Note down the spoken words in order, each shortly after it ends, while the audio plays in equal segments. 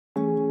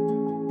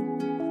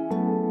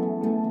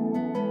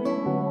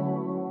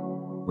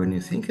When you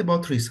think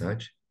about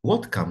research,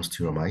 what comes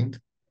to your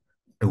mind?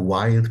 A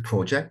wild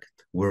project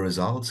where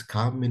results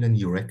come in an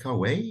eureka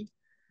way?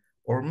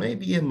 Or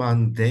maybe a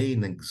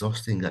mundane,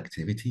 exhausting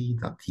activity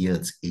that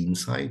yields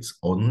insights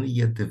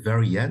only at the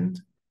very end?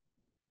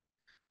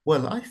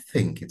 Well, I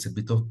think it's a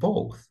bit of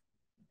both.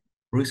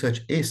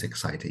 Research is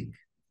exciting,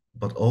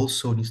 but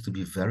also needs to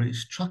be very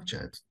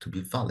structured to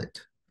be valid.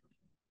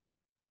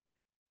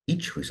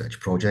 Each research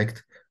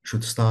project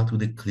should start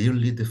with a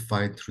clearly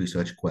defined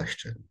research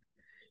question.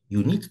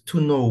 You need to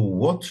know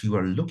what you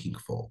are looking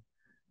for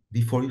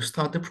before you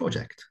start the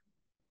project.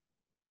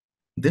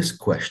 This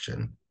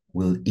question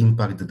will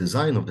impact the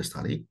design of the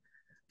study,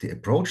 the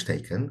approach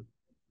taken,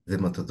 the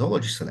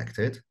methodology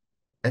selected,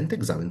 and the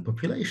examined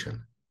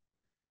population.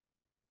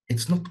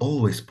 It's not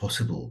always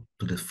possible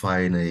to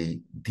define a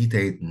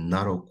detailed,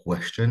 narrow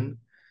question,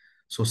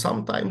 so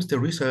sometimes the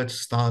research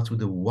starts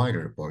with a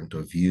wider point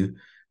of view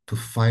to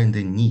find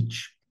a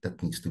niche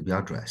that needs to be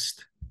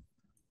addressed.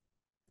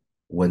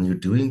 When you're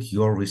doing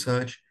your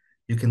research,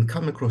 you can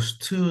come across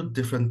two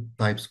different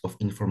types of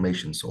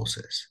information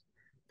sources,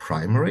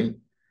 primary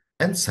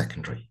and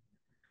secondary.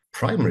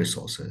 Primary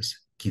sources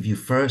give you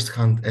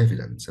first-hand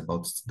evidence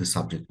about the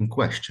subject in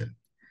question.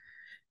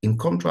 In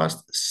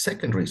contrast,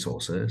 secondary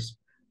sources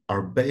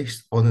are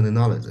based on an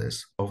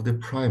analysis of the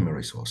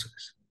primary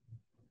sources.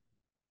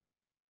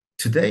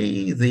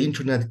 Today, the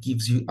internet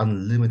gives you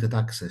unlimited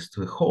access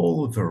to a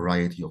whole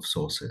variety of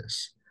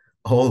sources,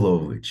 all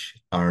of which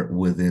are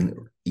within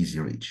easy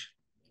reach.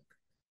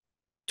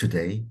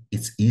 Today,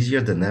 it's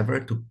easier than ever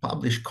to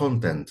publish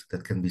content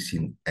that can be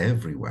seen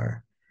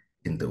everywhere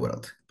in the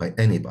world by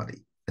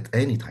anybody at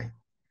any time.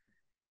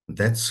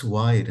 That's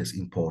why it is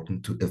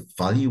important to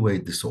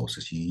evaluate the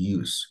sources you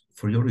use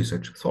for your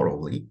research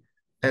thoroughly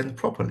and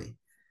properly.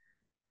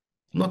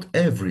 Not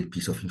every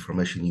piece of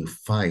information you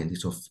find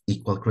is of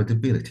equal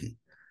credibility.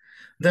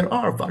 There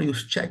are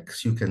various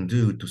checks you can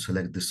do to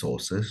select the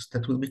sources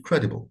that will be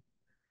credible.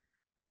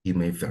 You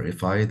may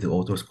verify the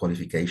author's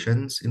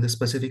qualifications in the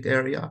specific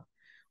area,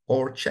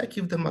 or check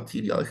if the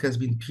material has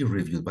been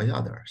peer-reviewed by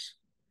others.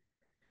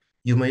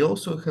 You may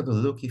also have a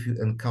look if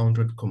you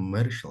encountered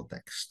commercial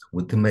text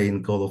with the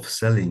main goal of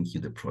selling you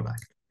the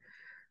product.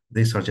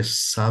 These are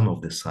just some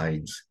of the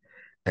sides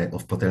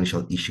of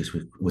potential issues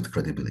with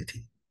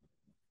credibility.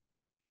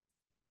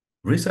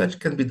 Research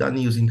can be done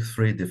using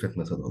three different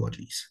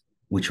methodologies,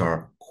 which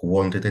are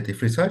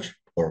quantitative research,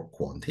 or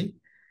quanti,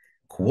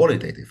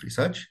 qualitative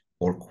research,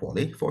 or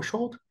quali for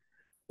short,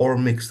 or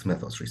mixed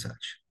methods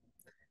research.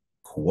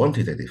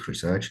 Quantitative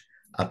research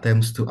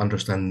attempts to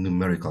understand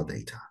numerical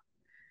data.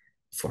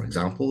 For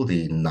example,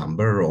 the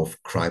number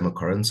of crime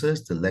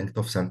occurrences, the length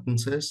of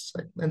sentences,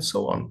 and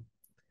so on.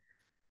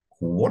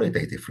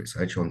 Qualitative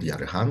research, on the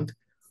other hand,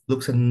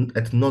 looks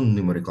at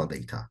non-numerical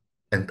data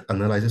and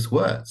analyzes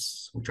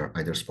words, which are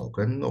either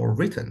spoken or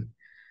written,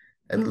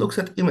 and looks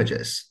at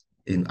images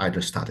in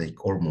either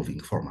static or moving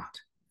format.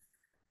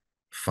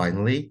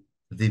 Finally,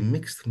 the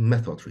mixed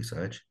method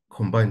research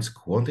combines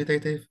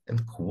quantitative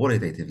and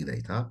qualitative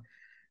data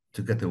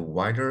to get a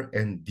wider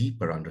and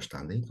deeper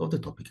understanding of the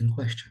topic in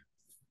question.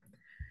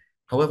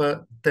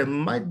 However, there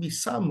might be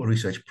some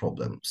research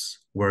problems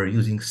where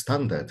using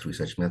standard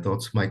research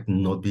methods might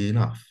not be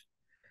enough.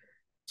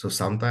 So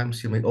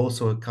sometimes you may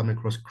also come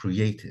across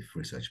creative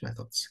research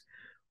methods,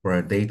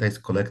 where data is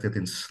collected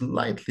in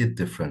slightly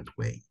different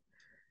way.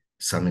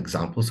 Some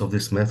examples of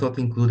this method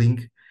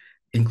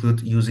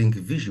include using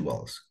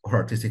visuals or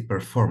artistic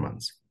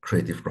performance,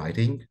 creative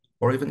writing,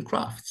 or even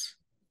crafts.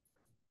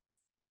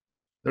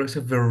 There is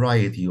a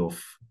variety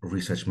of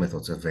research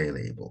methods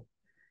available.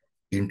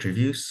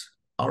 Interviews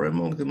are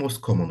among the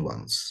most common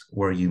ones,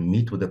 where you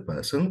meet with a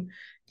person,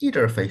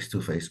 either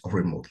face-to-face or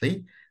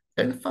remotely,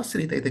 and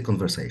facilitate a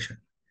conversation.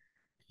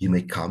 You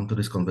may come to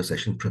this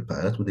conversation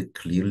prepared with a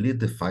clearly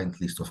defined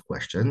list of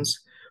questions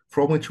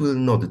from which you will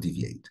not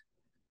deviate.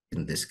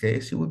 In this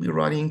case, you will be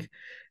running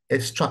a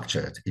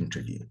structured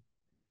interview.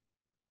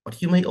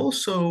 But you may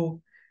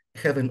also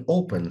have an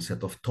open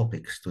set of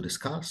topics to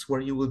discuss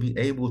where you will be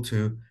able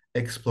to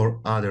explore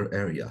other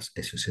areas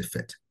as you see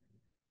fit.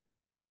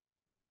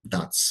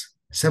 That's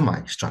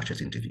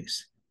semi-structured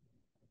interviews.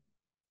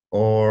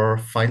 Or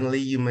finally,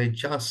 you may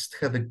just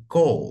have a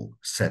goal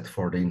set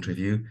for the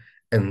interview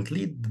and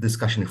lead the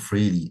discussion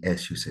freely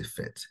as you see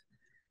fit.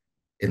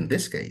 In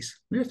this case,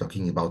 we are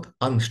talking about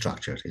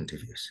unstructured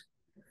interviews.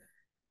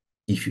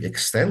 If you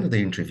extend the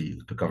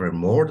interview to cover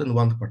more than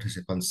one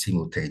participant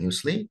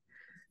simultaneously,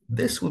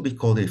 this will be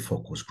called a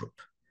focus group.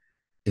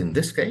 In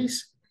this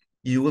case,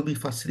 you will be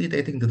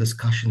facilitating the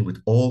discussion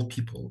with all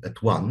people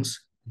at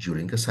once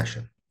during a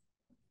session.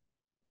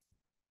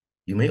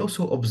 You may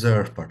also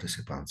observe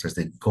participants as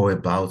they go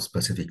about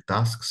specific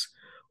tasks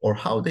or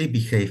how they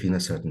behave in a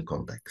certain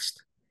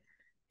context.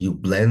 You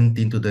blend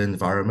into the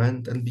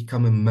environment and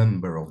become a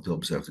member of the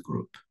observed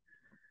group.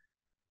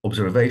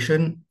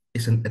 Observation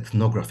is an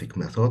ethnographic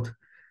method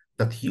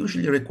that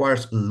usually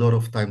requires a lot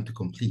of time to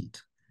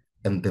complete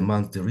and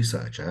demands the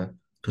researcher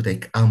to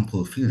take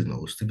ample field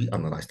notes to be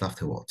analyzed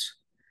afterwards.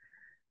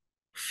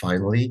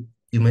 Finally,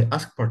 You may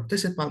ask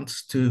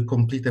participants to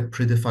complete a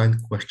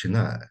predefined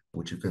questionnaire,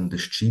 which you can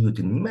distribute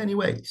in many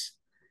ways.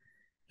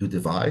 You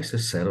devise a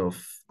set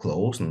of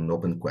closed and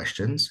open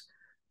questions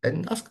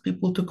and ask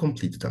people to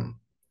complete them.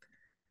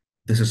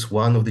 This is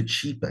one of the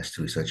cheapest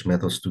research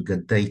methods to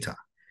get data.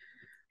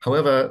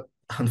 However,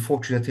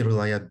 unfortunately,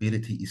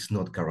 reliability is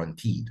not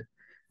guaranteed,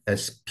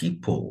 as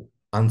people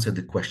answer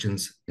the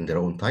questions in their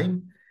own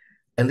time,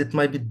 and it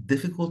might be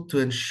difficult to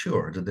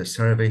ensure that the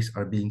surveys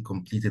are being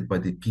completed by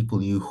the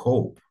people you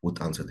hope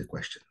would answer the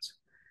questions.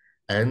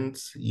 And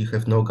you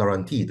have no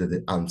guarantee that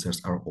the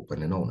answers are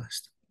open and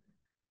honest.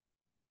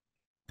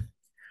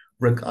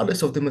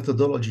 Regardless of the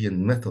methodology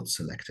and method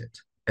selected,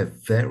 a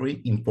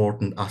very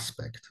important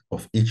aspect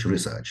of each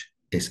research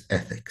is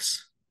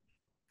ethics.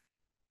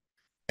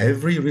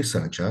 Every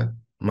researcher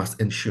must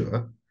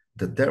ensure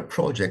that their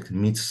project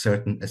meets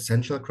certain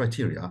essential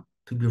criteria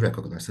to be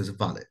recognized as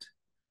valid.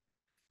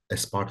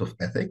 As part of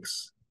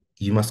ethics,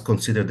 you must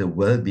consider the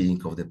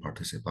well-being of the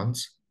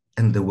participants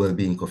and the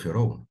well-being of your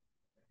own.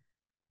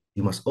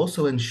 You must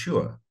also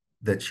ensure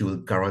that you will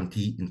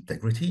guarantee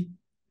integrity,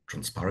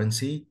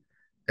 transparency,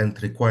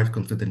 and required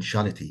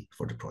confidentiality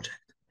for the project.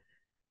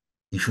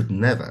 You should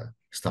never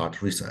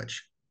start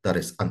research that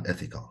is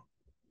unethical.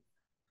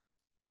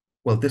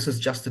 Well, this is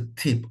just the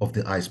tip of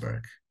the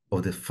iceberg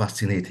of the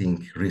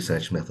fascinating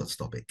research methods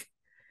topic.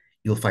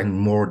 You'll find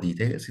more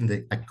details in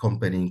the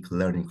accompanying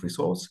learning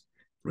resource,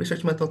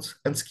 research methods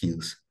and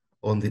skills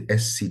on the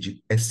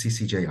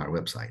SCCJR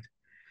website.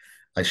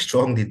 I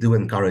strongly do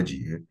encourage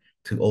you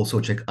to also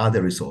check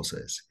other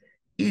resources,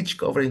 each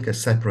covering a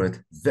separate,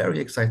 very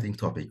exciting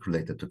topic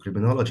related to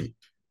criminology.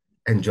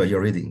 Enjoy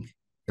your reading,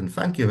 and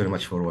thank you very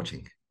much for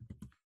watching.